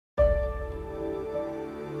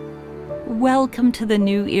Welcome to the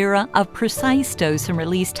new era of precise dose and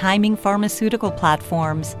release timing pharmaceutical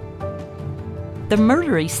platforms. The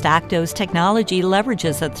Merdury stack dose technology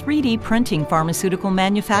leverages a 3D printing pharmaceutical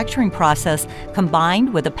manufacturing process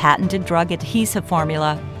combined with a patented drug adhesive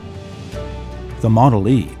formula. The Model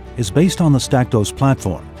E is based on the stack dose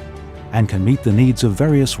platform and can meet the needs of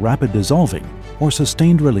various rapid dissolving or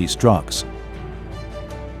sustained release drugs.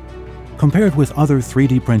 Compared with other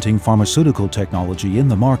 3D printing pharmaceutical technology in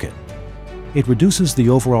the market, it reduces the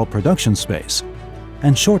overall production space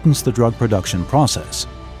and shortens the drug production process,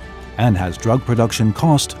 and has drug production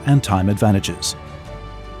cost and time advantages.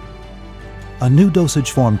 A new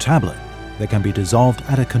dosage form tablet that can be dissolved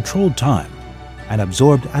at a controlled time and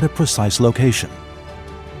absorbed at a precise location.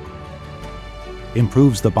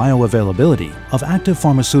 Improves the bioavailability of active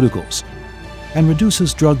pharmaceuticals and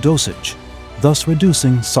reduces drug dosage, thus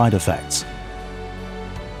reducing side effects.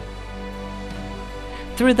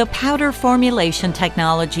 Through the powder formulation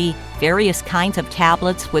technology, various kinds of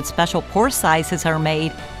tablets with special pore sizes are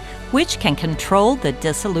made, which can control the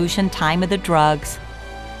dissolution time of the drugs,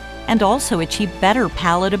 and also achieve better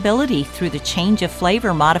palatability through the change of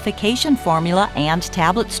flavor modification formula and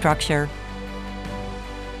tablet structure.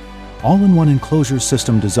 All-in-one enclosure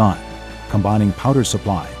system design, combining powder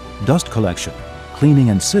supply, dust collection,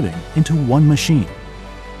 cleaning and sieving into one machine,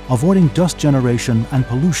 avoiding dust generation and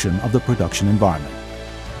pollution of the production environment.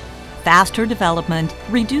 Faster development,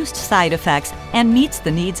 reduced side effects, and meets the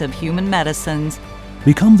needs of human medicines.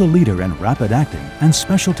 Become the leader in rapid-acting and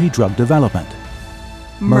specialty drug development.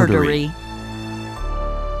 Merdury.